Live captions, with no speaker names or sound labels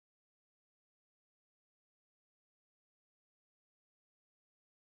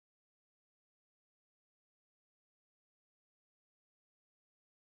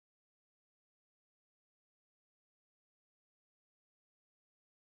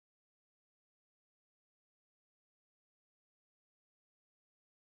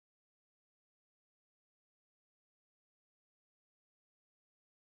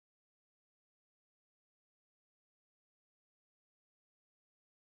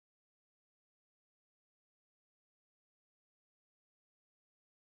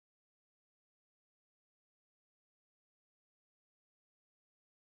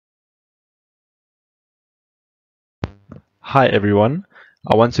Hi everyone,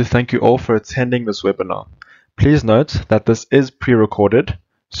 I want to thank you all for attending this webinar. Please note that this is pre-recorded,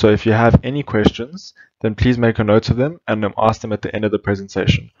 so if you have any questions, then please make a note of them and ask them at the end of the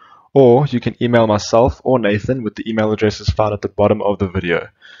presentation. Or you can email myself or Nathan with the email addresses found at the bottom of the video.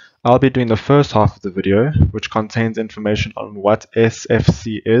 I'll be doing the first half of the video, which contains information on what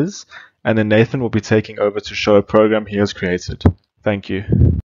SFC is, and then Nathan will be taking over to show a program he has created. Thank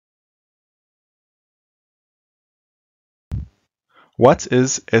you. What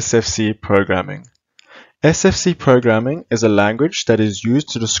is SFC programming? SFC programming is a language that is used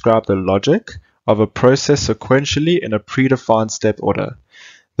to describe the logic of a process sequentially in a predefined step order.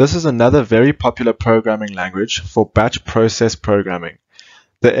 This is another very popular programming language for batch process programming.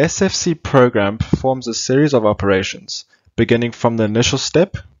 The SFC program performs a series of operations, beginning from the initial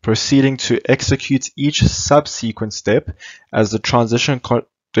step, proceeding to execute each subsequent step as the transition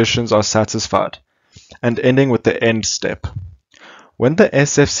conditions are satisfied, and ending with the end step. When the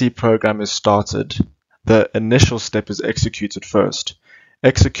SFC program is started, the initial step is executed first.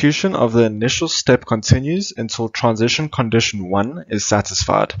 Execution of the initial step continues until transition condition 1 is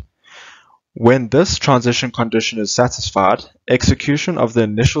satisfied. When this transition condition is satisfied, execution of the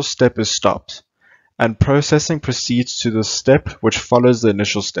initial step is stopped, and processing proceeds to the step which follows the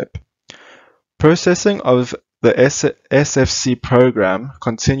initial step. Processing of the SFC program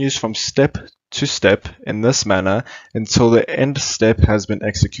continues from step to step in this manner until the end step has been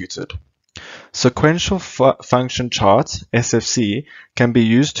executed. Sequential function chart, SFC, can be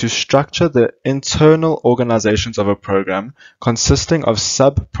used to structure the internal organizations of a program consisting of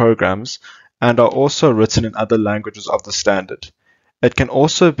sub-programs and are also written in other languages of the standard. It can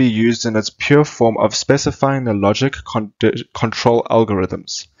also be used in its pure form of specifying the logic control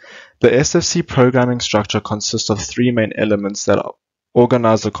algorithms. The SFC programming structure consists of three main elements that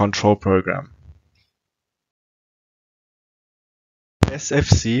organize the control program.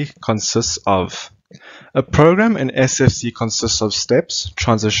 SFC consists of a program in SFC consists of steps,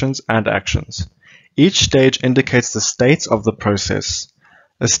 transitions, and actions. Each stage indicates the state of the process.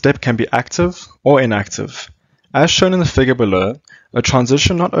 A step can be active or inactive. As shown in the figure below, a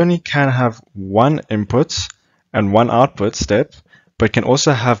transition not only can have one input and one output step, but can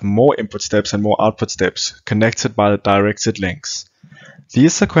also have more input steps and more output steps connected by the directed links.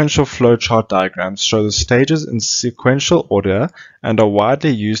 These sequential flowchart diagrams show the stages in sequential order and are widely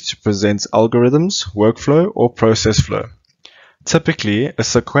used to present algorithms, workflow, or process flow. Typically, a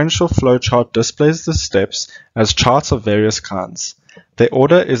sequential flowchart displays the steps as charts of various kinds. Their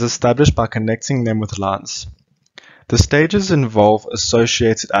order is established by connecting them with lines. The stages involve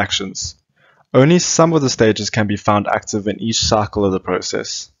associated actions. Only some of the stages can be found active in each cycle of the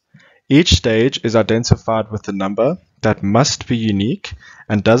process. Each stage is identified with a number that must be unique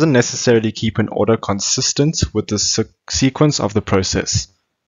and doesn't necessarily keep an order consistent with the sequence of the process.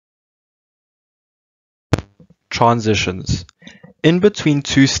 Transitions. In between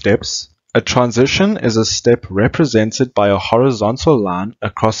two steps, a transition is a step represented by a horizontal line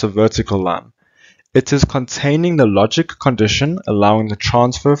across a vertical line. It is containing the logic condition allowing the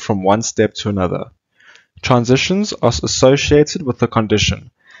transfer from one step to another. Transitions are associated with the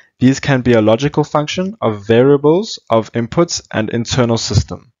condition. These can be a logical function of variables of inputs and internal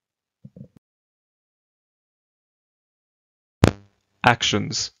system.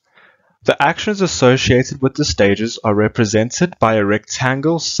 Actions. The actions associated with the stages are represented by a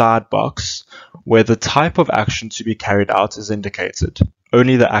rectangle side box where the type of action to be carried out is indicated,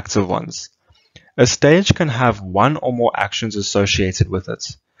 only the active ones. A stage can have one or more actions associated with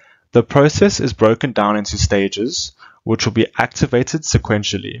it. The process is broken down into stages, which will be activated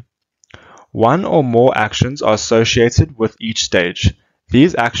sequentially. One or more actions are associated with each stage.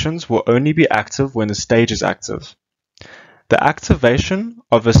 These actions will only be active when the stage is active. The activation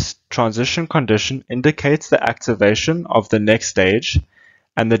of a transition condition indicates the activation of the next stage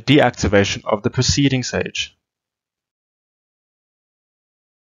and the deactivation of the preceding stage.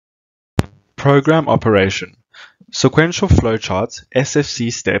 Program operation. Sequential flowcharts,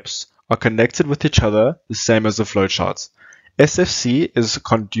 SFC steps, are connected with each other the same as the flowcharts. SFC is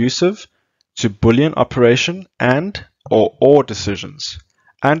conducive to Boolean operation and or OR decisions.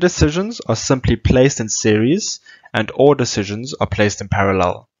 AND decisions are simply placed in series and OR decisions are placed in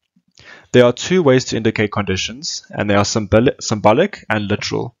parallel. There are two ways to indicate conditions, and they are symbolic and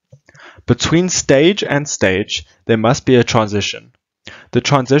literal. Between stage and stage, there must be a transition. The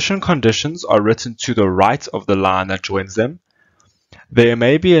transition conditions are written to the right of the line that joins them. There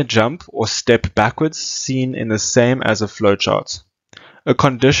may be a jump or step backwards seen in the same as a flowchart. A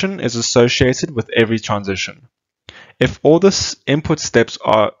condition is associated with every transition. If all the input steps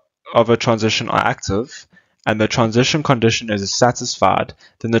of a transition are active and the transition condition is satisfied,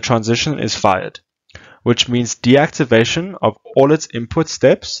 then the transition is fired, which means deactivation of all its input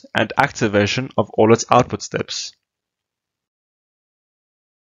steps and activation of all its output steps.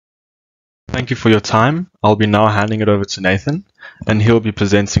 Thank you for your time. I'll be now handing it over to Nathan, and he'll be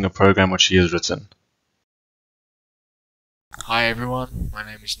presenting a program which he has written. Hi everyone, my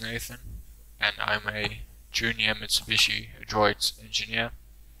name is Nathan, and I'm a junior Mitsubishi Adroit engineer,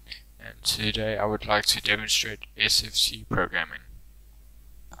 and today I would like to demonstrate SFC programming.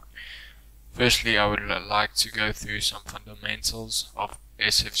 Firstly, I would like to go through some fundamentals of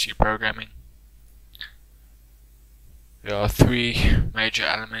SFC programming. There are three major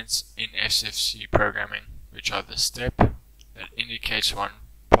elements in SFC programming, which are the step that indicates one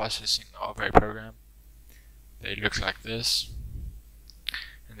processing of a program. They look like this.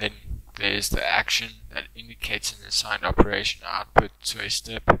 And then there's the action that indicates an assigned operation output to a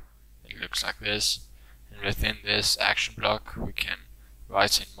step. It looks like this. And within this action block, we can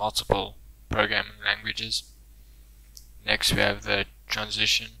write in multiple programming languages. Next, we have the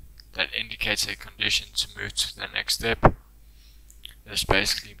transition that indicates a condition to move to the next step. This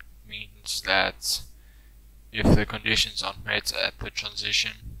basically means that if the conditions aren't met at the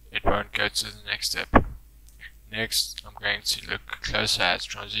transition, it won't go to the next step. Next, I'm going to look closer at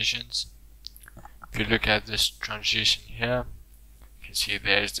transitions. If you look at this transition here, you can see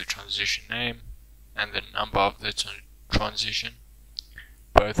there's the transition name and the number of the transition.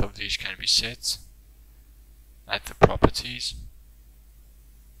 Both of these can be set at the properties.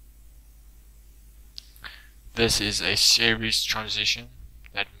 This is a series transition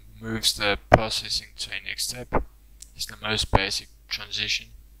that moves the processing to a next step. It's the most basic transition.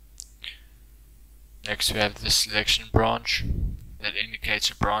 Next, we have the selection branch that indicates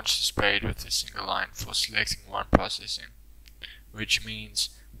a branch displayed with a single line for selecting one processing, which means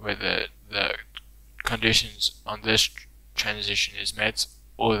whether the conditions on this transition is met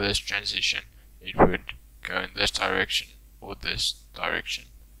or this transition, it would go in this direction or this direction.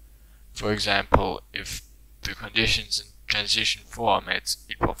 For example, if the conditions in transition 4 are met,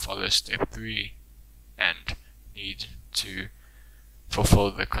 it will follow step 3 and need to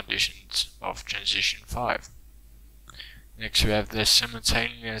fulfill the conditions of transition 5. Next, we have the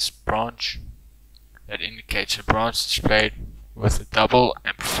simultaneous branch that indicates a branch displayed with a double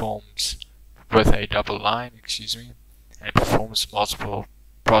and performs with a double line, and performs multiple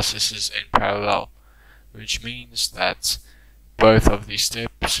processes in parallel, which means that both of these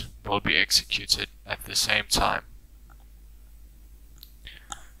steps will be executed at the same time.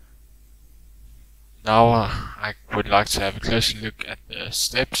 Now I would like to have a closer look at the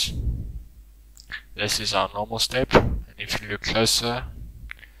steps. This is our normal step, and if you look closer,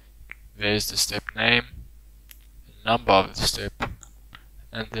 there's the step name, the number of the step,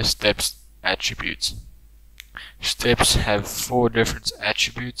 and the step's attributes. Steps have 4 different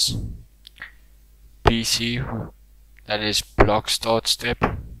attributes. BC, that is block start step,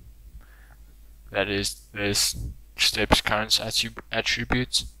 that is this step's current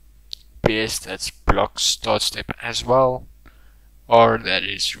attribute. BS, that's block start step as well. R, that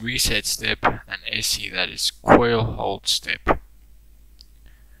is reset step, and SC, that is coil hold step.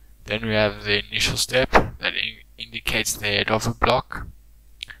 Then we have the initial step that indicates the head of a block.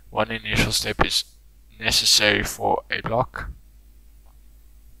 One initial step is necessary for a block.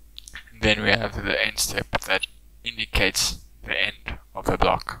 And then we have the end step that indicates the end of a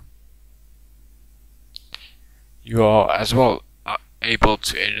block. You are as well able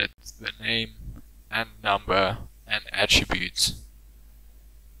to edit the name and number and attributes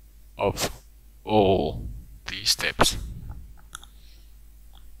of all these steps.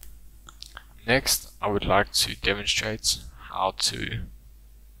 Next, I would like to demonstrate how to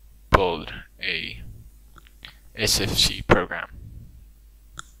build a SFC program.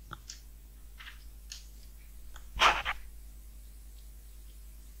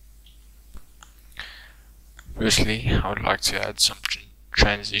 Firstly, I would like to add some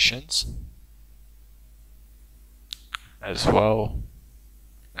transitions as well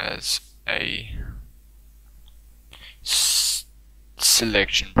as a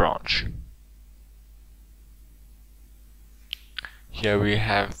selection branch. Here we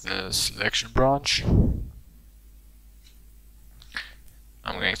have the selection branch.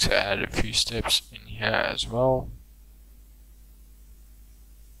 I'm going to add a few steps in here as well.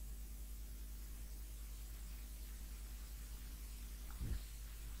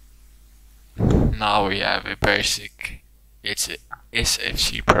 Now we have a basic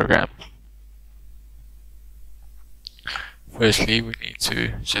SFC program. Firstly, we need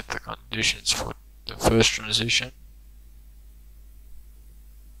to set the conditions for the first transition.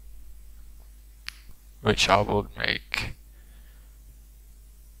 which I will make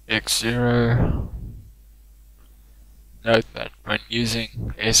x0. Note that when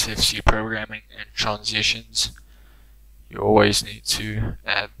using SFC programming and transitions, you always need to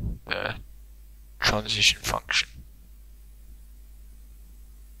add the transition function.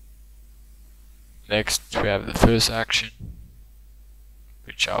 Next, we have the first action,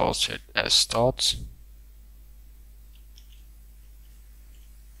 which I will set as start.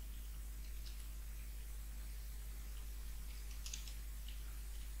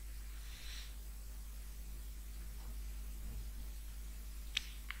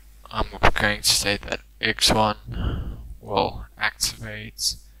 I'm going to state that x1 will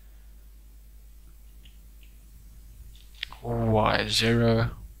activate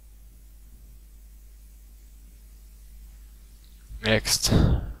y0. Next,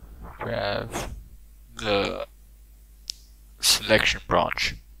 we have the selection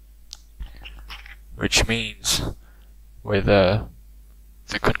branch, which means whether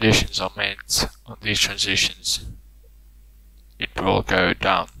the conditions are met on these transitions, it will go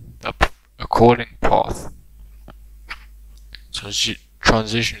down the according path. So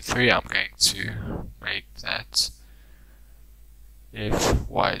transition 3, I'm going to make that if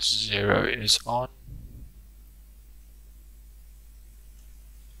y0 is on,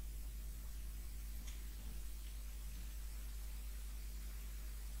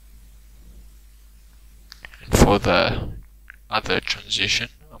 and for the other transition,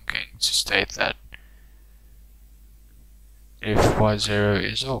 I'm going to state that if y0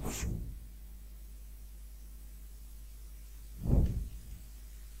 is off.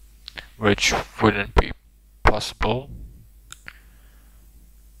 Which wouldn't be possible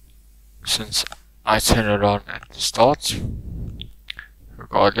since I turn it on at the start,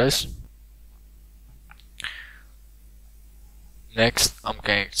 regardless. Next, I'm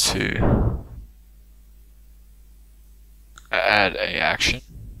going to add a action.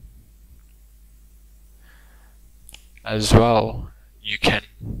 As well, you can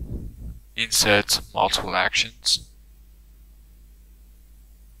insert multiple actions.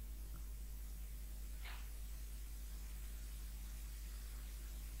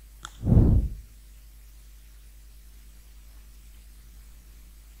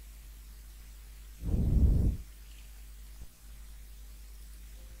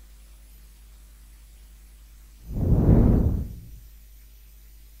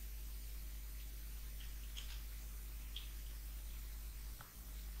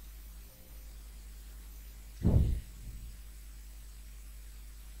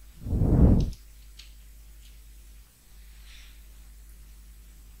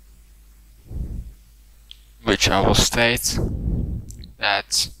 Which I will state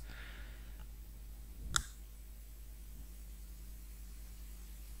that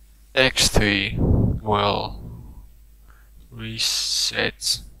x3 will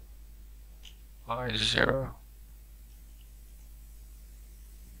reset y0.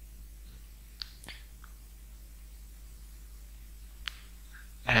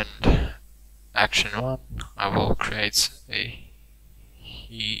 And action 1, I will create a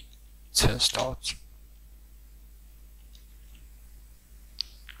heater start.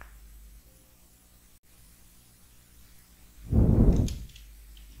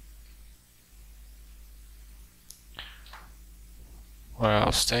 Where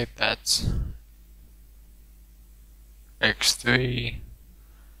I'll state that x3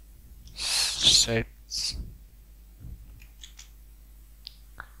 sets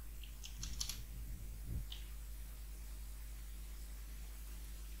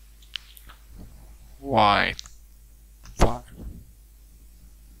y5.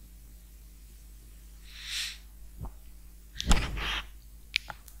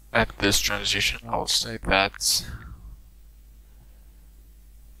 At this transition, I'll state that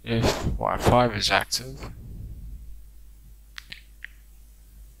if y5 is active,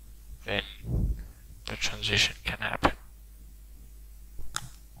 then the transition can happen.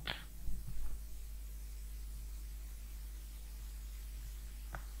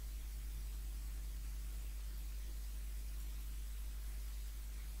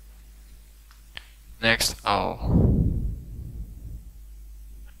 Next, I'll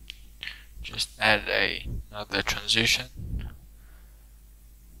just add another transition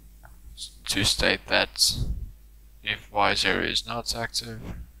to state that if y0 is not active,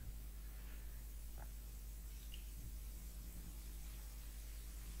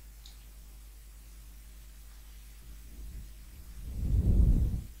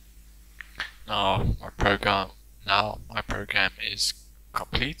 now my program is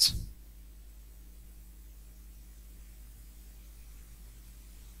complete.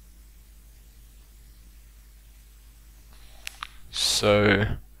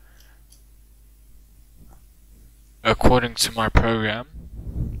 So according to my program,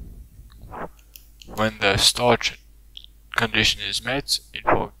 when the start condition is met, it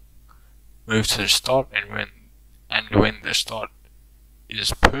will move to the start, and when the start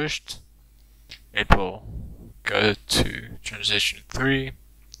is pushed, it will go to transition 3,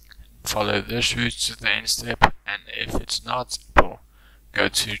 follow this route to the end step, and if it's not, it will go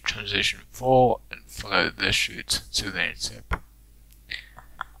to transition 4 and follow this route to the end step.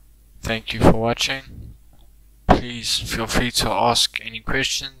 Thank you for watching. Please feel free to ask any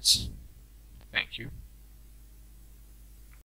questions. Thank you.